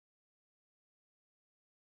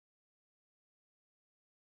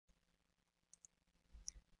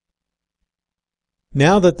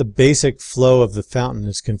Now that the basic flow of the fountain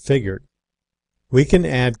is configured, we can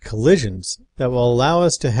add collisions that will allow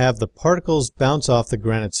us to have the particles bounce off the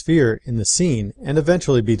granite sphere in the scene and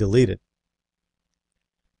eventually be deleted.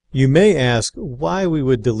 You may ask why we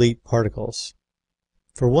would delete particles.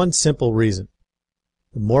 For one simple reason.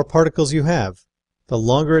 The more particles you have, the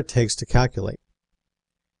longer it takes to calculate.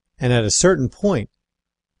 And at a certain point,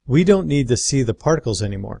 we don't need to see the particles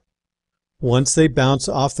anymore. Once they bounce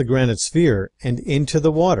off the granite sphere and into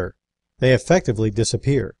the water, they effectively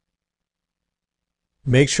disappear.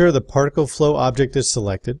 Make sure the particle flow object is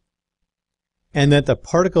selected and that the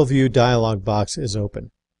Particle View dialog box is open.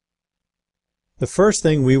 The first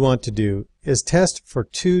thing we want to do is test for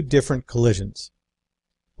two different collisions,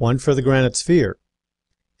 one for the granite sphere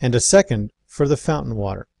and a second for the fountain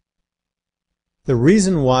water. The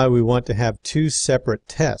reason why we want to have two separate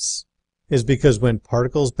tests is because when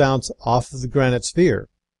particles bounce off of the granite sphere,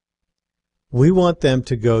 we want them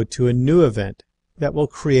to go to a new event that will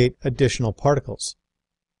create additional particles.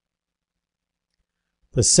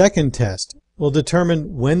 The second test will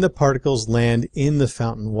determine when the particles land in the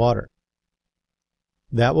fountain water.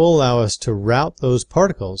 That will allow us to route those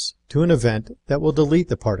particles to an event that will delete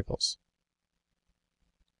the particles.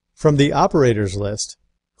 From the operators list,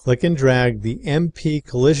 click and drag the MP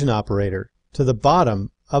collision operator to the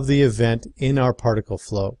bottom of the event in our particle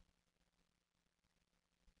flow.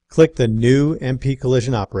 Click the new MP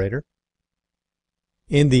collision operator.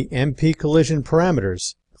 In the MP collision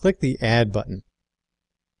parameters, click the Add button.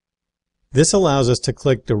 This allows us to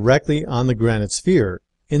click directly on the granite sphere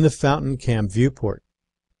in the fountain cam viewport.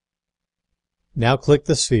 Now click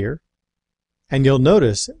the sphere, and you'll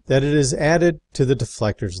notice that it is added to the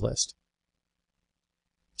deflectors list.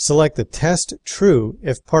 Select the Test True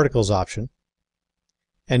if Particles option,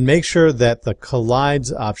 and make sure that the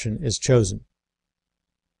Collides option is chosen.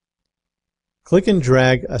 Click and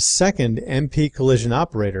drag a second MP collision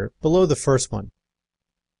operator below the first one.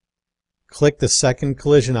 Click the second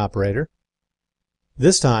collision operator.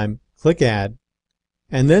 This time, click Add,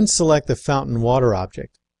 and then select the fountain water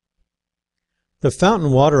object. The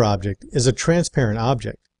fountain water object is a transparent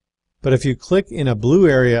object, but if you click in a blue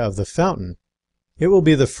area of the fountain, it will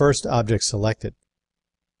be the first object selected.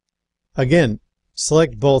 Again,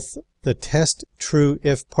 select both the Test True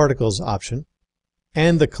If Particles option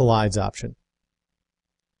and the Collides option.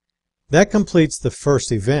 That completes the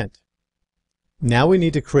first event. Now we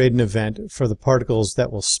need to create an event for the particles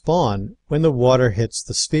that will spawn when the water hits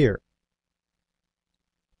the sphere.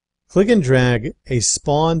 Click and drag a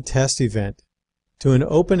Spawn Test event to an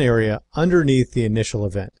open area underneath the initial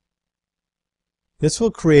event. This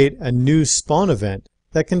will create a new spawn event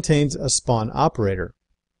that contains a spawn operator,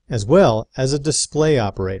 as well as a display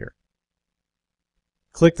operator.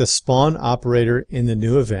 Click the spawn operator in the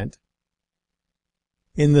new event.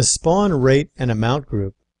 In the spawn rate and amount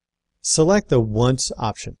group, select the Once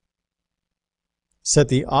option. Set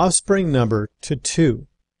the offspring number to 2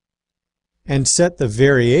 and set the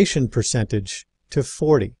variation percentage to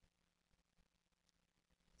 40.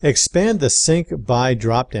 Expand the Sync By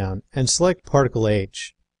dropdown and select Particle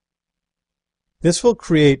Age. This will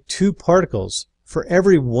create 2 particles for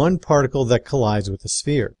every 1 particle that collides with the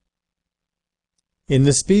sphere. In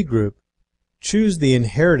the Speed group, choose the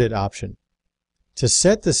Inherited option to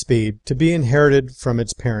set the speed to be inherited from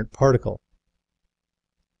its parent particle.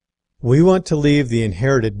 We want to leave the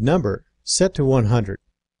inherited number set to 100.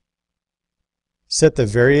 Set the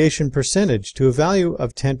variation percentage to a value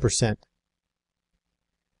of 10%.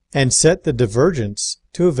 And set the divergence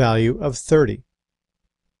to a value of 30.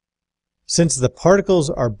 Since the particles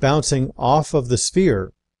are bouncing off of the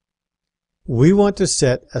sphere, we want to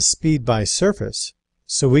set a speed by surface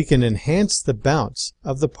so we can enhance the bounce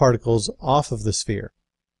of the particles off of the sphere.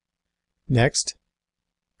 Next,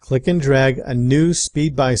 click and drag a new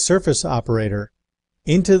speed by surface operator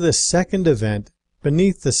into the second event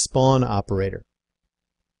beneath the spawn operator.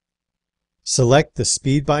 Select the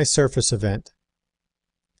speed by surface event.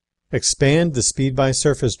 Expand the Speed by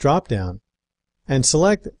Surface dropdown and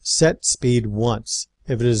select Set Speed Once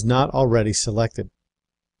if it is not already selected.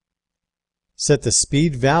 Set the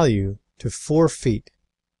speed value to 4 feet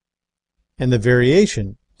and the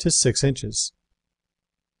variation to 6 inches.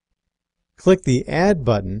 Click the Add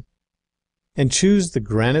button and choose the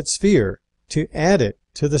granite sphere to add it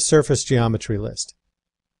to the surface geometry list.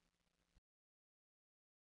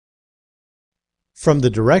 From the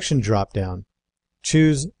Direction dropdown,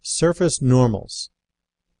 choose Surface Normals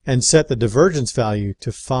and set the divergence value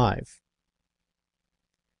to 5.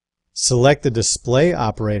 Select the Display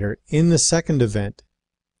operator in the second event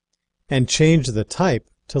and change the type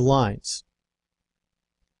to Lines.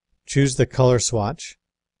 choose the color swatch,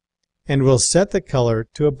 and we'll set the color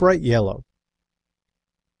to a bright yellow.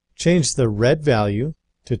 Change the red value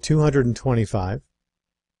to 225,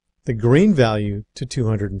 the green value to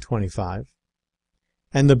 225,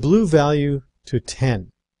 and the blue value to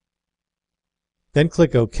 10. Then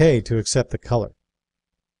click OK to accept the color.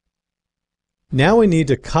 Now we need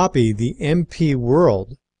to copy the MP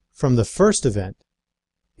world from the first event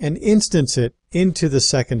and instance it into the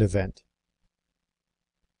second event.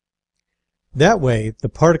 That way, the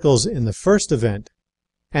particles in the first event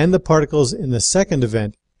and the particles in the second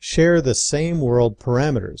event share the same world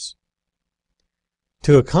parameters.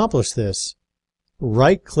 To accomplish this,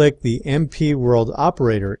 right-click the MP world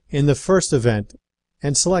operator in the first event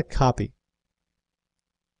and select Copy.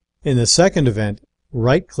 In the second event,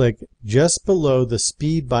 right-click just below the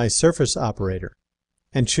Speed by Surface operator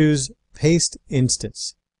and choose Paste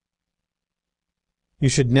Instance. You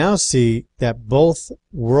should now see that both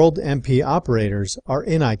World MP operators are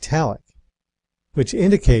in italic, which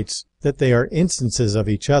indicates that they are instances of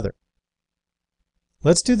each other.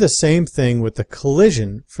 Let's do the same thing with the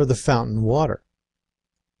collision for the fountain water.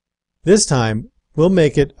 This time, we'll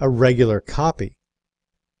make it a regular copy.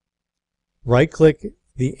 Right-click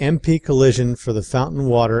the MP collision for the fountain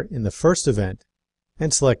water in the first event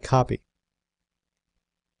and select Copy.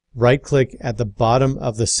 Right-click at the bottom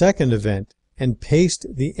of the second event and paste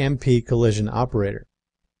the MP collision operator.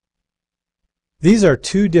 These are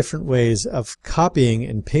two different ways of copying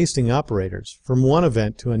and pasting operators from one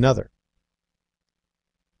event to another.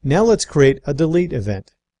 Now let's create a delete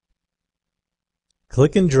event.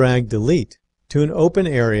 Click and drag Delete to an open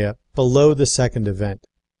area below the second event.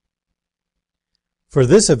 For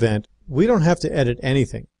this event, we don't have to edit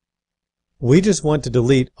anything. We just want to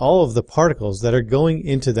delete all of the particles that are going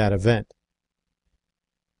into that event.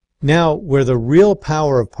 Now, where the real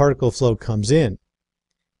power of particle flow comes in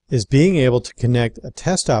is being able to connect a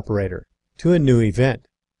test operator to a new event,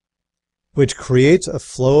 which creates a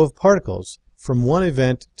flow of particles from one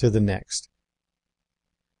event to the next.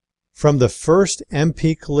 From the first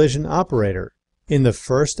MP collision operator in the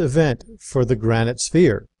first event for the granite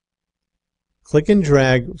sphere, click and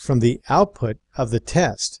drag from the output of the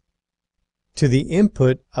test to the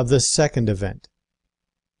input of the second event.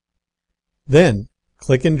 Then,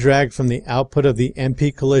 click and drag from the output of the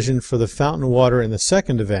MP collision for the fountain water in the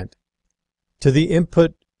second event to the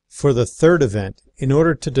input for the third event in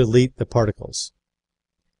order to delete the particles.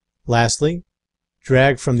 Lastly,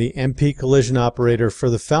 drag from the MP collision operator for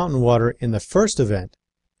the fountain water in the first event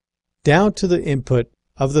down to the input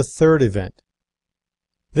of the third event.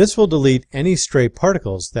 This will delete any stray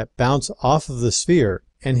particles that bounce off of the sphere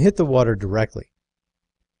and hit the water directly.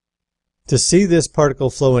 To see this particle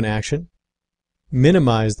flow in action,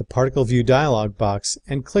 minimize the Particle View dialog box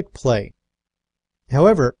and click Play.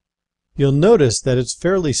 However, you'll notice that it's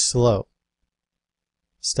fairly slow.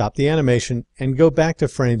 Stop the animation and go back to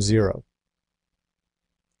frame 0.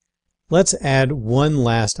 Let's add one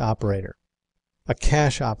last operator, a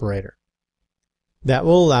cache operator. That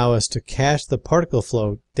will allow us to cache the particle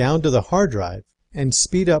flow down to the hard drive and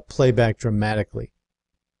speed up playback dramatically.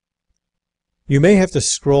 You may have to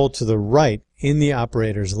scroll to the right in the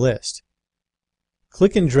operators list.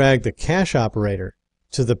 Click and drag the cache operator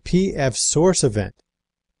to the PF source event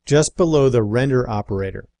just below the render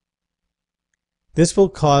operator. This will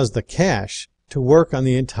cause the cache to work on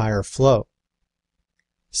the entire flow.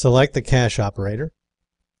 Select the cache operator.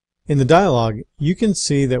 In the dialog, you can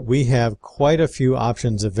see that we have quite a few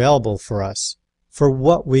options available for us for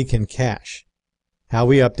what we can cache, how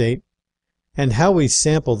we update, and how we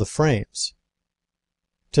sample the frames.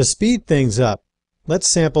 To speed things up, let's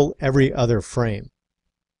sample every other frame.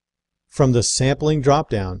 From the sampling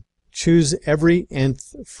dropdown, choose every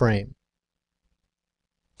nth frame.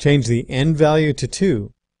 Change the n value to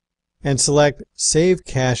 2 and select Save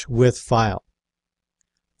Cache with File.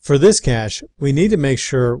 For this cache, we need to make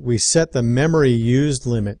sure we set the memory used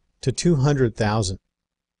limit to 200,000.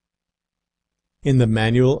 In the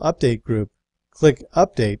Manual Update group, click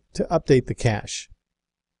Update to update the cache.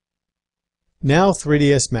 Now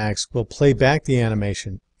 3ds Max will play back the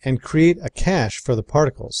animation and create a cache for the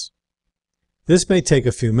particles. This may take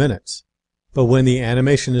a few minutes, but when the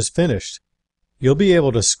animation is finished, you'll be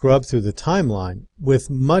able to scrub through the timeline with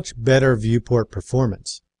much better viewport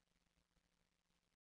performance.